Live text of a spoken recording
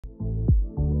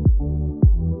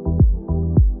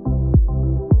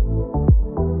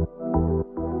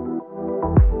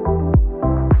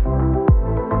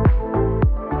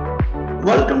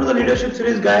the leadership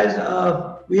series, guys.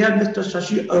 We have Mr.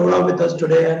 Shashi Arora with us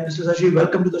today. And Mr. Shashi,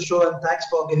 welcome to the show and thanks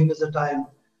for giving us the time.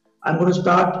 I'm going to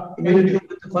start immediately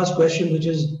with the first question, which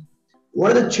is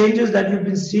what are the changes that you've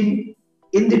been seeing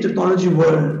in the technology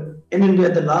world in India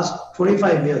in the last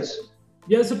 25 years?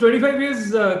 Yeah, so 25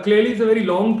 years clearly is a very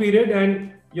long period,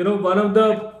 and one of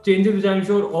the changes which I'm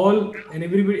sure all and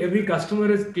every customer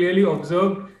has clearly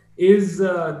observed is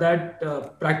that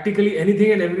practically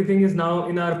anything and everything is now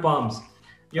in our palms,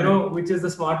 which is the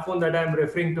smartphone that I'm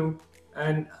referring to.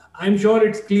 And I'm sure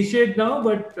it's cliched now,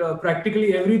 but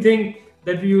practically everything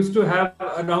that we used to have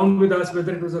around with us,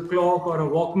 whether it was a clock or a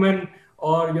Walkman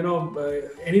or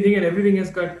anything and everything has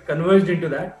got converged into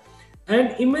that.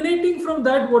 And emanating from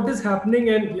that, what is happening,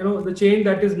 and the chain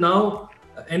that is now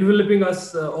enveloping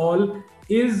us all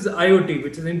is IoT,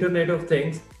 which is Internet of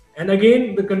Things. And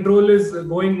again, the control is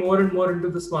going more and more into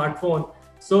the smartphone.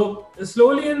 So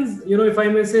slowly and if I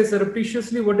may say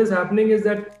surreptitiously, what is happening is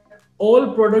that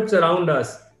all products around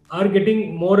us are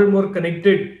getting more and more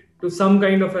connected to some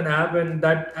kind of an app, and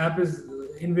that app is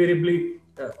invariably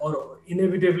or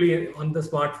inevitably on the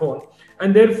smartphone.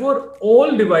 And therefore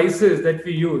all devices that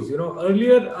we use,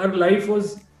 earlier our life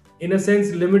was in a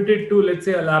sense limited to, let's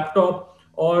say, a laptop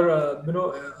or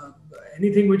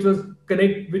anything which was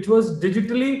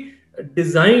digitally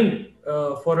designed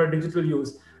for a digital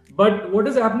use. But what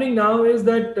is happening now is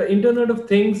that Internet of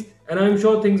Things, and I'm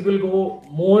sure things will go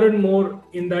more and more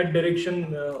in that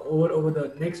direction over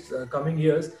the next coming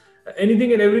years.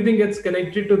 Anything and everything gets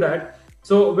connected to that.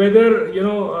 So whether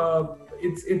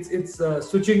it's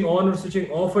switching on or switching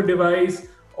off a device,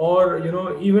 or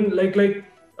even like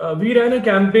we ran a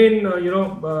campaign.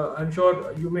 I'm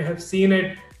sure you may have seen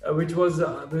it, which was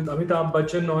with Amitabh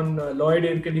Bachchan on Lloyd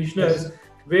air conditioners, yes,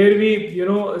 where we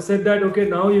said that okay,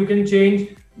 now you can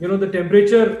change the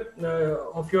temperature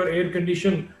of your air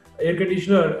conditioner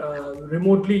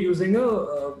remotely using a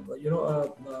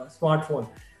smartphone.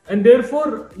 And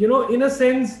therefore in a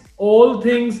sense all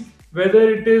things, whether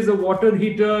it is a water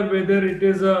heater, whether it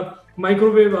is a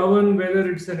microwave oven,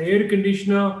 whether it's an air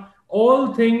conditioner,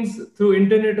 all things through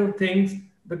Internet of Things,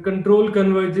 the control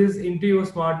converges into your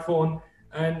smartphone.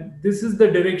 And this is the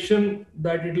direction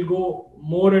that it will go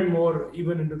more and more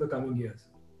even into the coming years.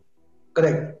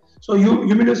 Correct. So you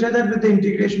mean to say that with the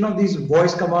integration of these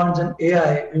voice commands and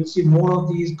AI, we'll see more of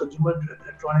these consumer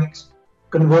electronics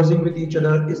conversing with each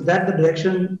other. Is that the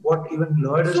direction what even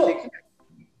Lloyd is taking?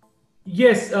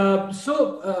 Yes.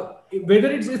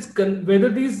 Whether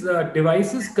these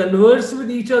devices converse with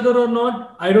each other or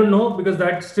not, I don't know, because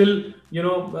that's still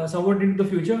somewhat into the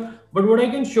future. But what I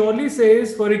can surely say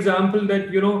is, for example,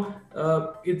 that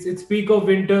it's peak of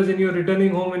winters and you're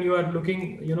returning home and you are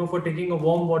looking for taking a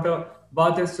warm water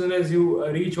bath as soon as you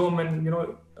reach home, and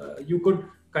you could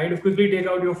kind of quickly take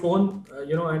out your phone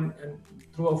and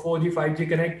through a 4G 5G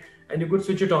connect, and you could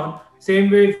switch it on.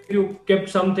 Same way, if you kept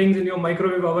some things in your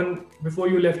microwave oven before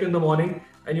you left in the morning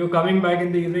and you're coming back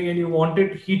in the evening and you want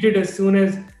it heated as soon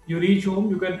as you reach home,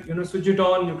 you can switch it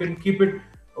on. You can keep it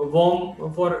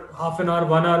warm for half an hour,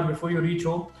 1 hour before you reach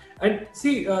home. And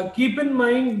see, keep in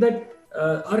mind that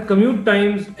our commute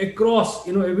times across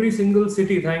every single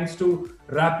city, thanks to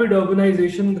rapid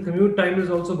urbanization, the commute time is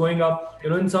also going up.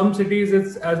 In some cities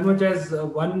it's as much as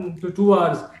 1 to 2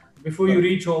 hours before you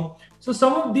reach home. So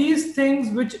some of these things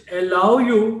which allow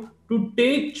you to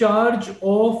take charge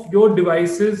of your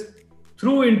devices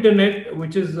through internet,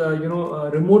 which is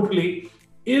remotely,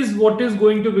 is what is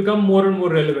going to become more and more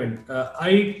relevant.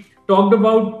 I talked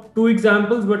about two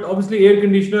examples, but obviously air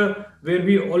conditioner, where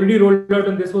we already rolled out,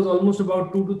 and this was almost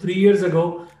about 2 to 3 years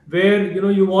ago, where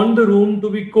you want the room to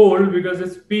be cold because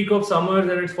it's peak of summers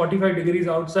and it's 45 degrees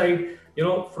outside.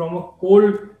 From a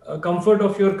cold comfort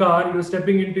of your car, you're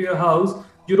stepping into your house.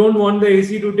 You don't want the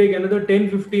AC to take another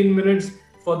 10-15 minutes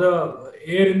for the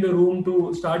air in the room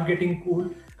to start getting cool,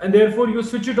 and therefore you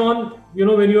switch it on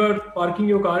when you are parking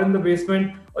your car in the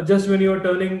basement, or just when you are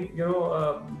turning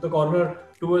the corner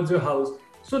towards your house.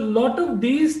 So a lot of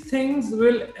these things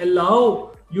will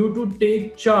allow you to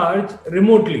take charge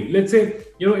remotely. Let's say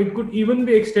it could even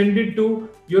be extended to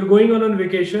you're going on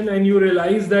vacation and you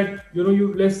realize that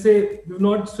let's say you've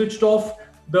not switched off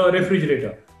the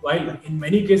refrigerator. While in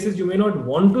many cases you may not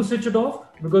want to switch it off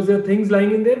because there are things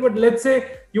lying in there, but let's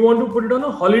say you want to put it on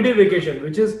a holiday vacation,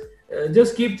 which is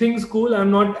just keep things cool.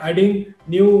 I'm not adding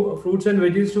new fruits and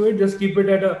veggies to it. Just keep it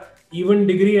at a even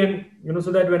degree, and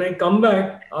so that when I come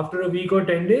back after a week or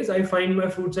 10 days, I find my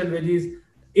fruits and veggies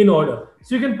in order.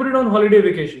 So you can put it on holiday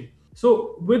vacation.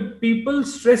 So with people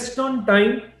stressed on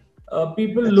time,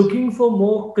 people looking for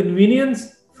more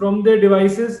convenience from their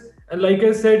devices, and like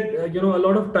I said, a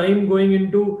lot of time going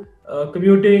into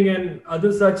commuting and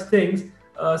other such things,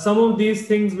 some of these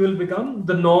things will become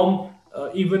the norm,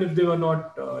 even if they were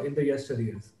not in the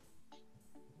yesteryears.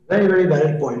 Very, very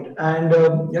valid point. And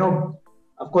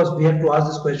of course, we have to ask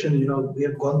this question. We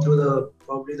have gone through the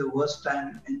probably the worst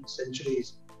time in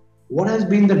centuries. What has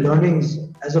been the learnings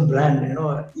as a brand?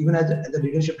 Even at the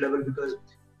leadership level, because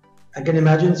I can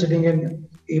imagine sitting in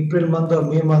April month or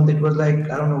May month, it was like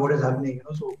I don't know what is happening.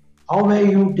 So how were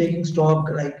you taking stock?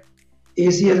 Like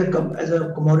AC as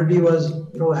a commodity was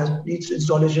has needs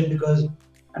installation because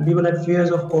and people had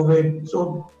fears of COVID.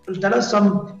 So tell us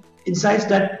some insights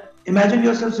that imagine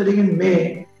yourself sitting in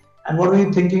May and what were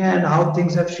you thinking and how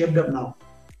things have shaped up now.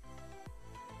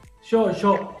 Sure,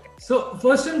 sure. So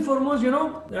first and foremost,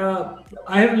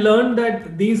 I have learned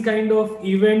that these kind of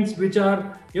events, which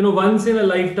are once in a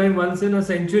lifetime, once in a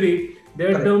century, they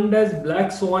are Correct. termed as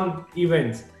black swan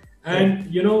events.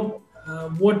 And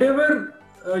whatever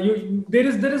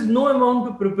there is no amount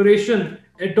of preparation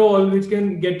at all which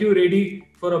can get you ready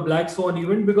for a black swan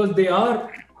event, because they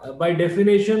are by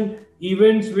definition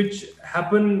events which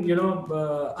happen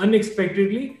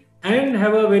unexpectedly and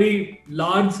have a very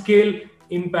large scale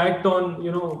impact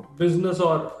on business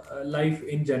or life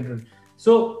in general.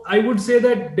 So I would say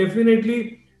that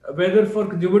definitely, whether for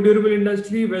consumer durable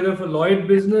industry, whether for Lloyd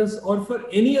business or for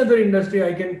any other industry,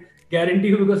 I can guarantee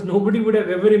you, because nobody would have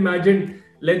ever imagined,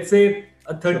 let's say,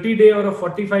 a 30-day or a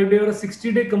 45-day or a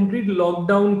 60-day complete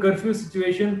lockdown curfew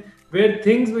situation where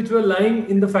things which were lying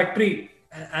in the factory,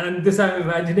 and this I'm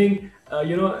imagining,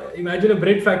 imagine a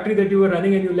bread factory that you were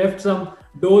running and you left some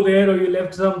dough there, or you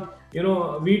left some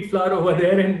wheat flour over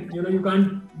there, and you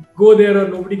can't go there, or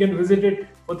nobody can visit it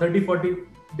for 30-40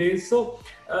 days. So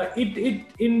it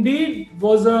indeed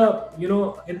was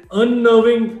an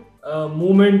unnerving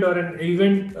moment or an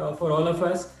event for all of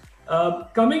us.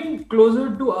 Coming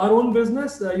closer to our own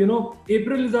business,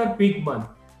 April is our peak month.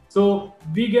 So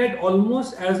we get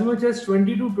almost as much as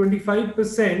 20 to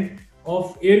 25%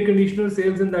 of air conditioner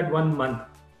sales in that 1 month.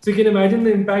 So you can imagine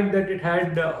the impact that it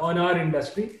had on our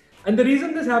industry. And the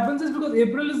reason this happens is because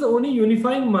April is the only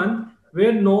unifying month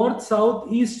where north, south,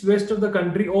 east, west of the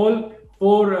country, all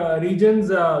four regions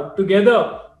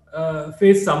together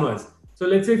face summers. So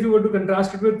let's say if you were to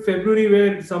contrast it with February,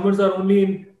 where summers are only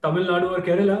in Tamil Nadu or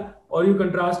Kerala, or you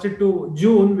contrast it to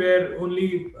June, where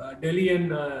only Delhi and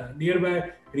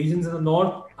nearby regions in the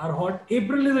north are hot.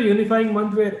 April is a unifying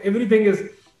month where everything is,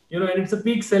 and it's a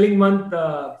peak selling month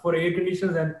for air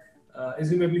conditioners and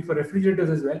assumably for refrigerators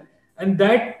as well. And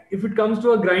that, if it comes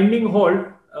to a grinding halt,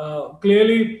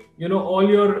 clearly, all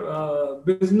your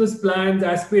business plans,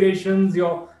 aspirations,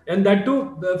 and that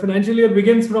too, the financial year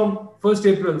begins from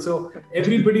 1st April. So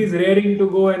everybody is raring to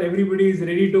go and everybody is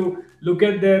ready to look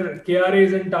at their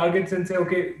KRAs and targets and say,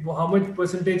 okay, how much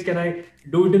percentage can I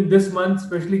do it in this month,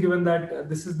 especially given that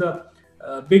this is the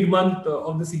big month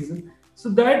of the season. So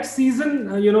that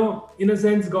season, in a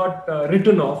sense, got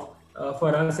written off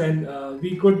for us, and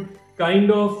we could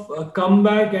kind of come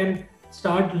back and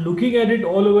start looking at it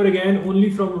all over again only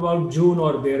from about June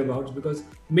or thereabouts, because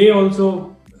May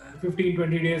also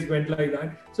 15-20 days went like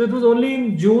that. So it was only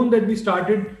in June that we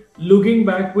started looking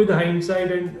back with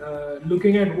hindsight and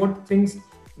looking at what things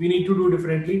we need to do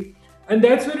differently. And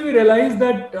that's when we realized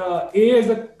that as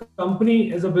a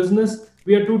company, as a business,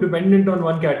 we are too dependent on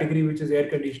one category, which is air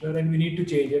conditioner, and we need to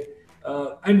change it.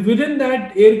 And within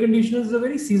that, air conditioner is a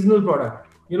very seasonal product,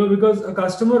 because a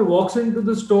customer walks into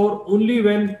the store only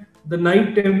when the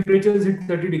night temperatures hit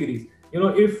 30 degrees.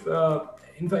 If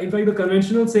in fact, the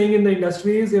conventional saying in the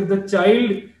industry is, if the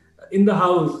child in the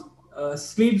house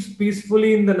sleeps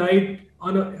peacefully in the night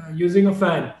using a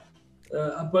fan,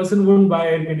 a person wouldn't buy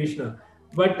air conditioner.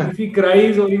 But if he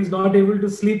cries or he's not able to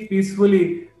sleep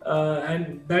peacefully,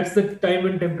 and that's the time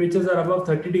when temperatures are above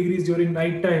 30 degrees during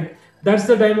night time, that's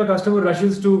the time a customer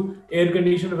rushes to air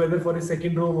conditioner, whether for his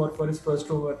second room or for his first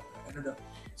room or another.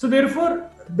 So therefore,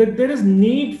 there is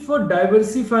need for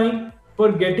diversifying,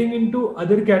 for getting into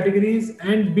other categories,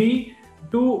 and B,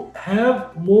 to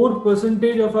have more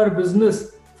percentage of our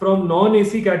business from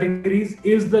non-AC categories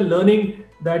is the learning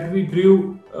that we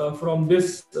drew from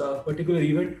this particular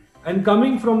event. And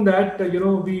coming from that,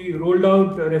 we rolled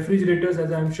out refrigerators,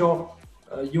 as I'm sure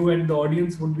you and the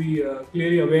audience would be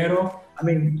clearly aware of. I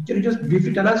mean, can you just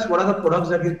briefly tell us what are the products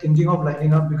that you're thinking of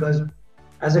lining up? Because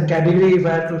as a category, if I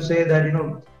have to say that,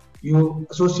 you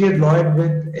associate Lloyd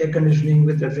with air conditioning,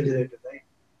 with refrigerator, right?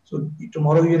 So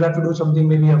tomorrow you'll have to do something,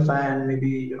 maybe a fan,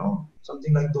 maybe,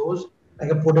 something like those,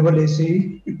 like a portable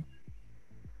AC.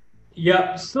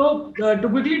 Yeah, so to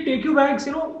quickly take you back,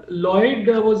 Lloyd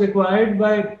was acquired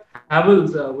by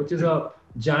Havells, which is a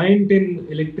giant in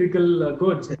electrical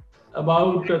goods.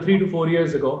 about 3 to 4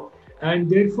 years ago. And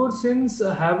therefore, since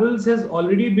Havells has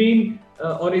already been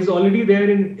or is already there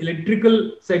in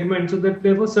electrical segment, so that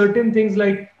therefore certain things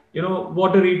like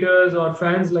water heaters or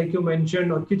fans, like you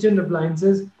mentioned, or kitchen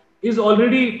appliances is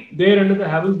already there under the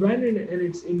Havells brand, and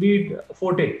it's indeed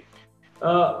forte.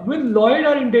 With Lloyd,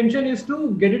 our intention is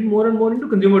to get it more and more into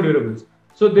consumer durables.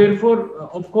 So therefore,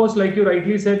 of course, like you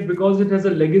rightly said, because it has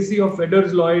a legacy of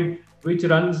Fedder's Lloyd, which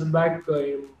runs back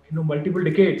multiple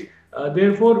decades.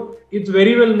 Therefore, it's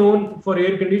very well known for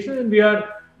air conditioners, and we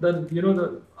are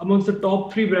the amongst the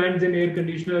top three brands in air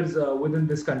conditioners within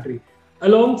this country.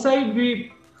 Alongside,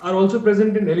 we are also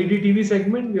present in LED TV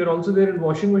segment. We are also there in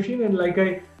washing machine, and like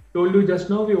I told you just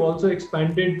now, we've also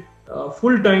expanded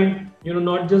full time.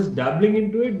 Not just dabbling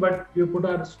into it, but we put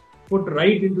our foot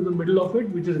right into the middle of it,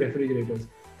 which is refrigerators.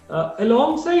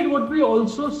 Alongside, what we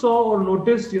also saw or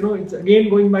noticed, it's again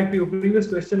going back to your previous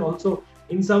question. Also,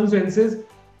 in some senses,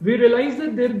 we realized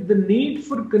that the need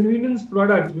for convenience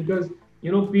products, because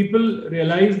people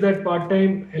realized that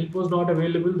part-time help was not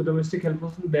available, the domestic help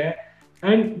wasn't there,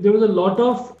 and there was a lot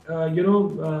of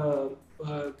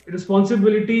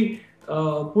responsibility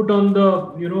put on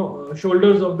the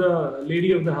shoulders of the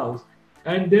lady of the house,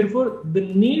 and therefore the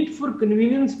need for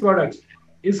convenience products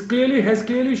has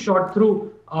clearly shot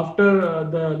through after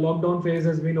the lockdown phase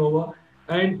has been over,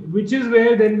 and which is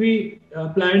where then we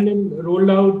planned and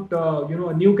rolled out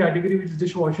a new category, which is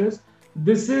dishwashers.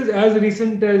 This is as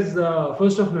recent as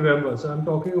 1st of November, so I'm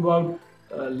talking about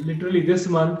literally this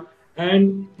month.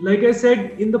 And like I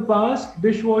said, in the past,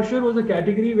 dishwasher was a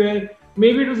category where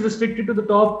maybe it was restricted to the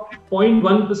top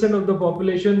 0.1% of the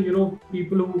population,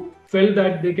 people who felt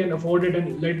that they can afford it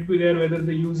and let it be there, whether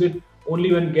they use it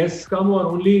only when guests come or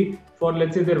only for,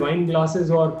 let's say, their wine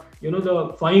glasses or,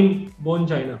 the fine bone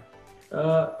china.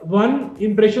 One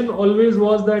impression always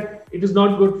was that it is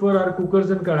not good for our cookers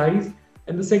and kadhais.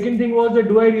 And the second thing was that,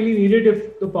 do I really need it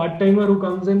if the part-timer who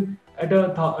comes in at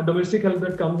a domestic help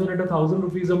that comes in at 1,000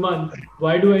 rupees a month,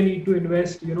 why do I need to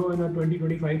invest, in a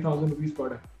 25,000 rupees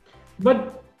product?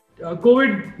 But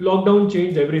COVID lockdown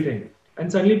changed everything.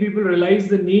 And suddenly people realized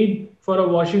the need for a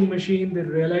washing machine, they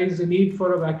realized the need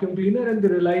for a vacuum cleaner, and they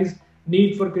realized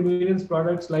need for convenience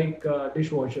products like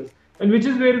dishwashers. And which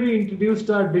is where we introduced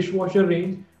our dishwasher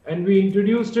range, and we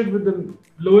introduced it with the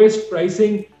lowest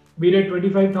pricing, be it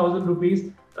 25,000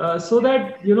 rupees, so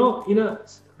that, in a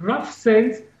rough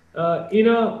sense, in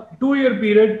a 2-year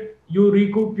period, you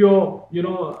recoup your,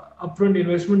 upfront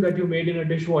investment that you made in a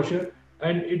dishwasher,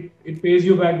 and it pays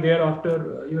you back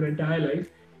thereafter your entire life.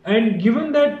 And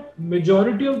given that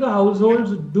majority of the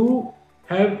households do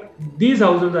have, these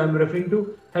households I'm referring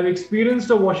to, have experienced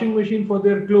a washing machine for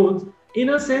their clothes, in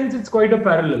a sense, it's quite a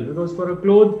parallel, because for a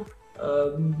cloth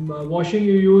washing,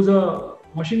 you use a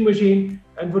washing machine,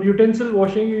 and for utensil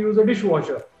washing, you use a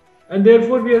dishwasher. And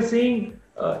therefore, we are seeing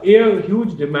a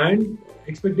huge demand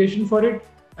expectation for it.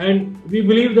 And we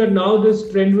believe that now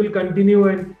this trend will continue,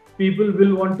 and people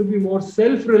will want to be more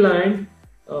self-reliant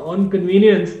on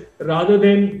convenience, rather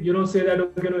than say that,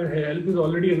 okay, help is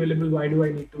already available, why do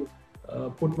I need to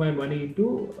put my money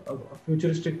into a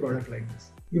futuristic product like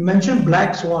this? You mentioned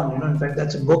Black Swan. In fact,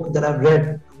 that's a book that I've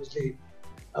read. Obviously,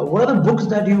 what are the books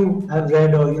that you have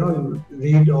read, or you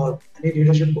read, or any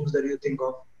leadership books that you think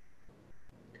of?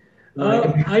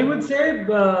 I would say,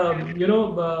 From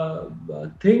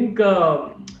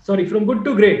Good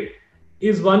to Great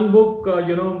is one book,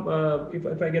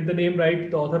 if I get the name right,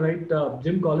 the author right,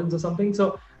 Jim Collins or something.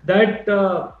 So that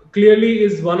clearly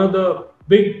is one of the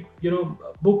big,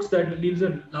 books that leaves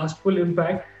a lasting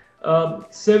impact.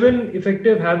 7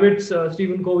 Effective Habits,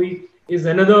 Stephen Covey, is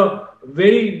another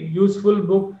very useful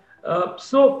book.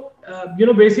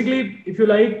 Basically, if you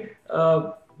like,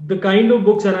 the kind of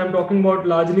books, and I'm talking about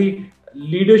largely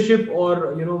leadership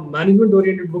or management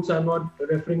oriented books, I'm not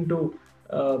referring to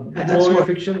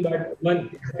fiction, that one,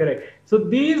 correct. So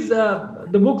these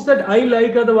the books that I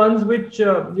like are the ones which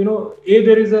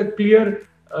there is a clear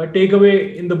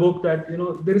takeaway in the book, that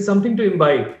there is something to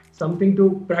imbibe, something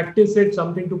to practice it,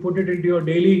 something to put it into your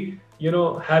daily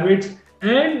habits,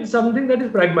 and something that is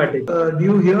pragmatic. Do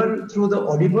you hear through the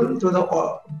Audible, through the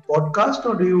podcast,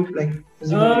 or do you like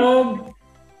physically?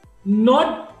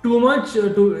 Not too much,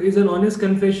 is an honest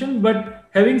confession. But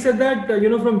having said that,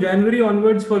 from January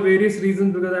onwards, for various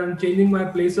reasons, because I'm changing my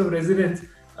place of residence,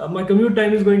 my commute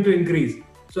time is going to increase.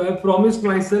 So I've promised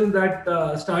myself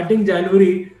that starting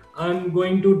January, I'm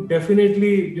going to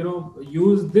definitely,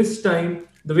 use this time,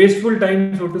 the wasteful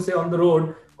time, so to say, on the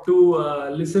road, to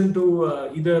listen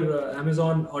to either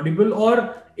Amazon Audible,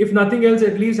 or if nothing else,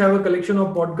 at least have a collection of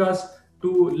podcasts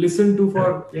to listen to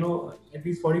for at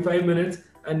least 45 minutes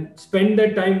and spend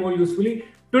that time more usefully.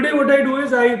 Today what I do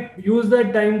is I use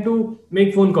that time to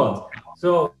make phone calls.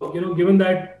 So given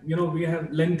that we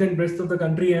have length and breadth of the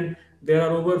country, and there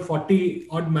are over 40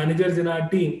 odd managers in our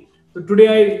team, so today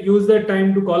I use that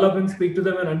time to call up and speak to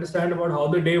them and understand about how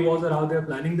the day was or how they are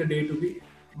planning the day to be.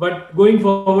 But going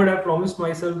forward, I promised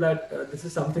myself that this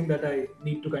is something that I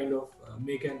need to kind of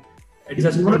make an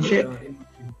adjustment.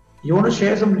 You want to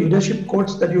share some leadership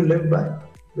quotes that you live by,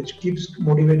 which keeps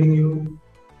motivating you?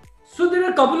 So there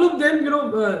are a couple of them,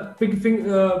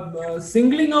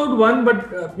 singling out one,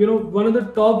 but one of the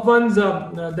top ones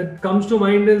that comes to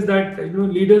mind is that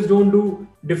leaders don't do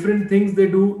different things; they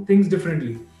do things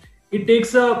differently. It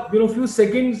takes a few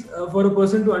seconds for a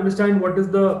person to understand what is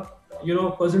the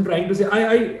person trying to say.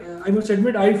 I must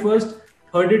admit, I first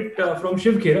heard it from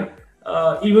Shiv Khera,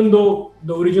 even though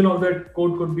the origin of that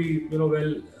quote could be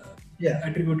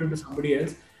attributed to somebody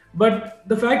else. But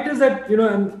the fact is that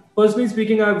and personally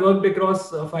speaking, I've worked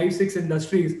across 5-6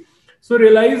 industries, so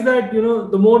realize that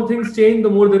the more things change, the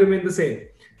more they remain the same,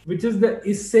 which is the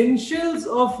essentials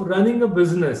of running a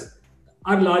business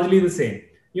are largely the same.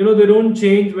 They don't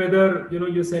change whether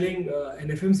you're selling an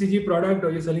FMCG product,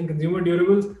 or you're selling consumer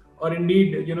durables, or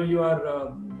indeed you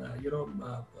are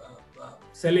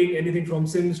selling anything from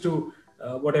Sims to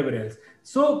whatever else.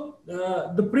 So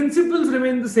the principles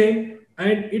remain the same,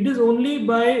 and it is only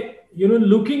by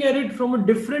looking at it from a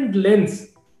different lens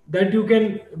that you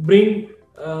can bring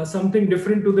something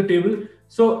different to the table.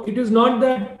 So it is not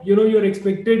that you're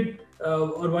expected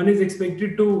or one is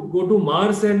expected to go to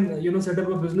Mars and set up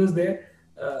a business there.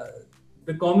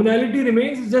 The commonality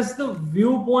remains. It's just the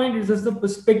viewpoint, it's just the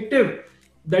perspective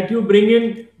that you bring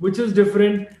in which is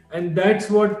different, and that's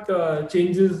what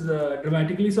changes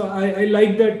dramatically. So I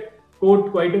like that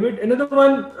quote quite a bit. Another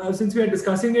one, since we are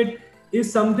discussing it, is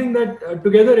something that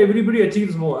together everybody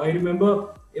achieves more. I remember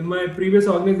in my previous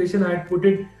organization I had put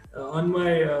it on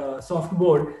my soft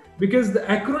board, because the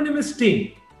acronym is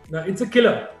TEAM. Now it's a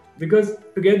killer, because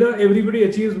together everybody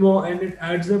achieves more, and it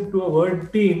adds up to a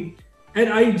word TEAM. And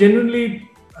I genuinely,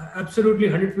 absolutely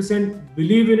 100%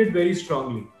 believe in it very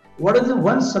strongly. What is the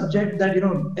one subject that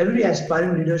every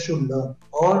aspiring leader should learn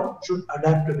or should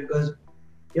adapt to? Because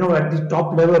at the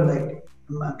top level, like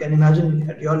I can imagine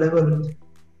at your level,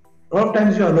 a lot of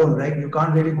times you're alone, right? You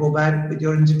can't really go back with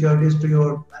your insecurities to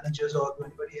your managers or to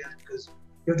anybody else, because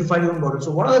you have to find your own bottle.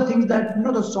 So what are the things that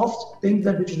the soft things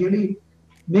that which really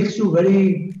makes you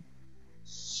very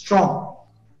strong?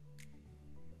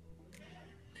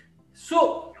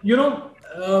 So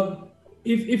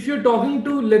if you're talking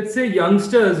to, let's say,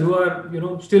 youngsters who are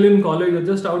still in college or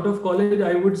just out of college,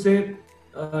 I would say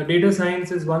data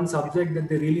science is one subject that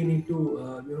they really need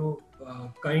to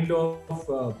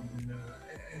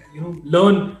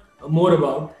learn more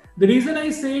about. The reason I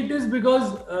say it is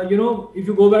because if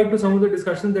you go back to some of the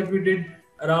discussions that we did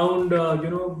around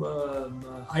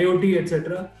IoT,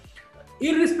 etc.,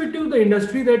 irrespective of the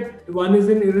industry that one is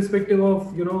in, irrespective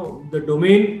of the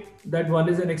domain that one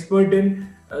is an expert in,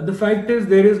 the fact is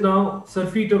there is now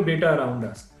surfeit of data around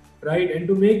us, right? And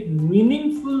to make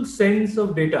meaningful sense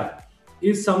of data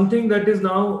is something that is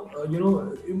now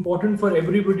important for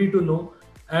everybody to know.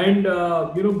 And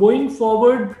going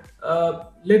forward,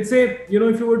 let's say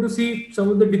if you were to see some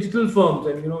of the digital firms,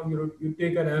 and you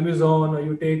take an Amazon, or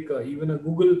you take even a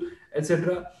Google,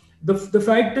 etc. The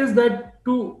fact is that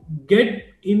to get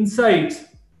insights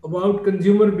about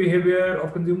consumer behavior,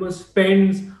 of consumer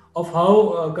spends, of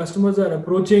how customers are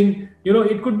approaching,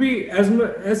 it could be as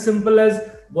simple as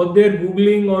what they're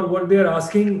Googling or what they're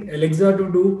asking Alexa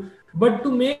to do. But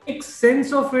to make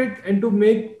sense of it and to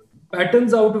make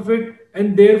patterns out of it,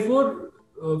 and therefore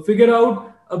figure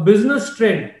out a business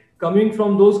trend coming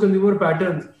from those consumer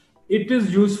patterns, it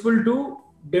is useful to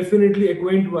definitely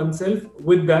acquaint oneself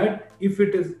with that, if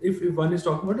one is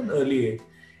talking about an early age.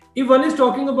 If one is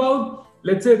talking about,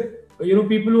 let's say,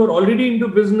 people who are already into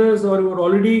business, or who are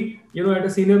already at a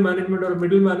senior management or a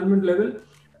middle management level,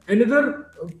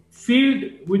 another field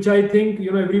which I think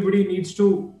everybody needs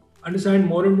to understand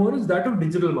more and more is that of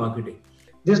digital marketing.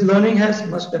 This learning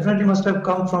must have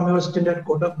come from your stint at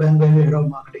Kotak Bank, where you head of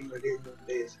marketing early in those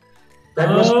days.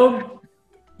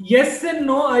 Yes and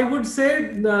no. I would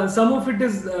say some of it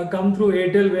has come through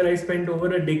Airtel, where I spent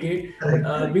over a decade.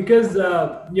 Because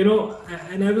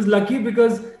and I was lucky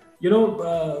because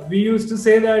we used to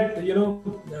say that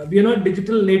we are not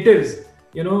digital natives.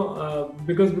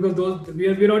 Because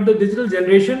we're not the digital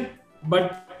generation,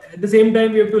 but at the same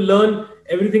time we have to learn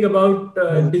everything about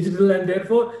digital, and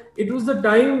therefore it was the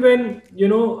time when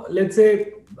let's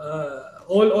say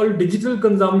all digital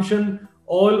consumption,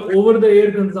 all over the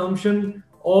air consumption,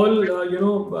 all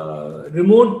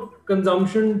remote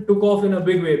consumption took off in a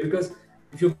big way. Because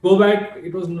if you go back,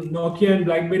 it was Nokia and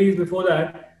Blackberries before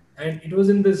that, and it was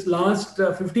in this last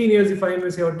 15 years, if I may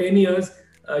say, or 10 years,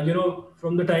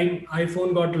 from the time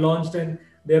iPhone got launched, and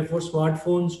therefore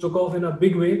smartphones took off in a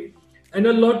big way. And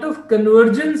a lot of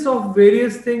convergence of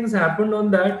various things happened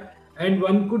on that, and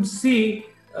one could see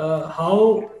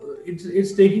how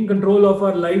it's taking control of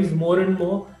our lives more and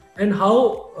more, and how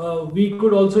we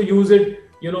could also use it,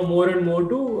 more and more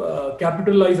to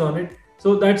capitalize on it.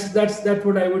 So that's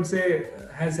what I would say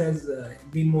has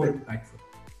been more impactful.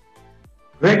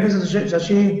 Great, Mr.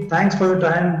 Shashi. Thanks for your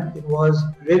time. It was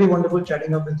really wonderful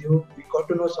chatting up with you. We got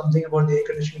to know something about the air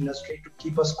conditioning industry to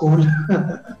keep us cool.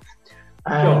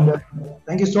 And Sure.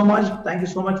 Thank you so much. Thank you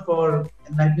so much for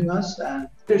enlightening us. And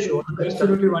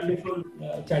Absolutely wonderful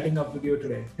chatting up with you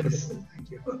today. yes, thank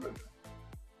you.